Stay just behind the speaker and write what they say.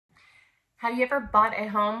Have you ever bought a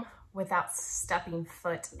home without stepping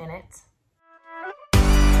foot in it?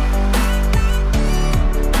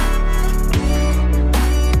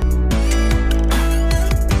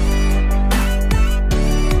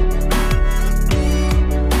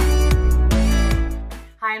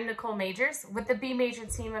 Hi, I'm Nicole Majors with the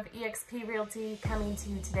BeMAJOR team of eXp Realty coming to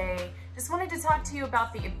you today. Just wanted to talk to you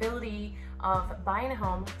about the ability of buying a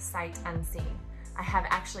home sight unseen. I have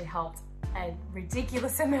actually helped a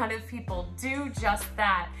ridiculous amount of people do just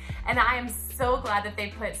that. And I am so glad that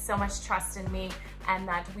they put so much trust in me and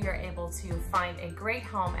that we are able to find a great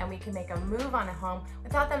home and we can make a move on a home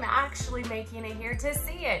without them actually making it here to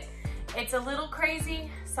see it. It's a little crazy.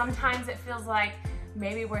 Sometimes it feels like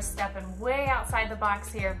maybe we're stepping way outside the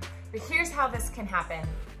box here, but here's how this can happen.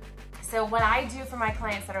 So what I do for my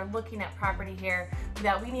clients that are looking at property here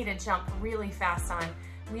that we need to jump really fast on,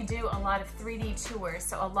 we do a lot of 3D tours.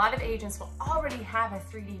 So a lot of agents will already have a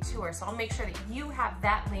 3D tour. So I'll make sure that you have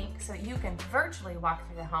that link so that you can virtually walk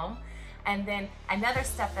through the home. And then another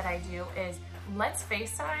step that I do is let's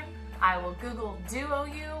FaceTime. I will Google Duo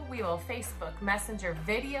you, we will Facebook Messenger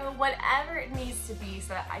video, whatever it needs to be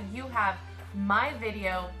so that you have my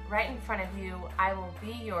video right in front of you. I will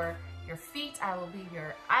be your feet, I will be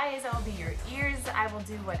your eyes, I will be your ears. I will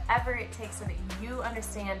do whatever it takes so that you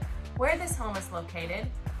understand where this home is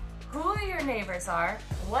located, who your neighbors are,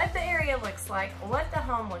 what the area looks like, what the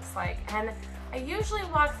home looks like. And I usually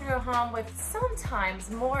walk through a home with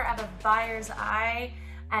sometimes more of a buyer's eye,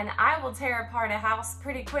 and I will tear apart a house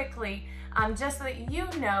pretty quickly just so that you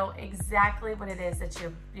know exactly what it is that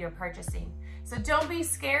you're purchasing. So don't be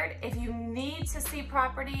scared. If you need to see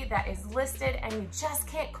property that is listed and you just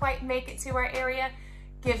can't quite make it to our area,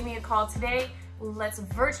 give me a call today. Let's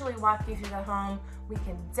virtually walk you through the home. We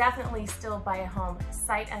can definitely still buy a home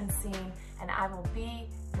sight unseen, and I will be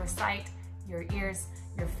your sight, your ears,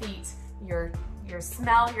 your feet, your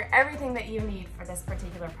smell, your everything that you need for this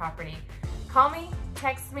particular property. Call me,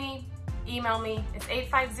 text me, email me. It's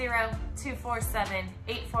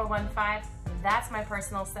 850-247-8415. That's my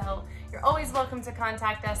personal cell. You're always welcome to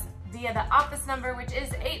contact us via the office number, which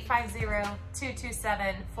is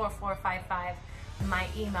 850-227-4455. My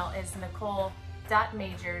email is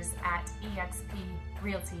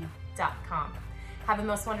nicole.majors@exprealty.com. Have a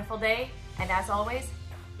most wonderful day, and as always,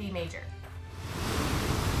 be major.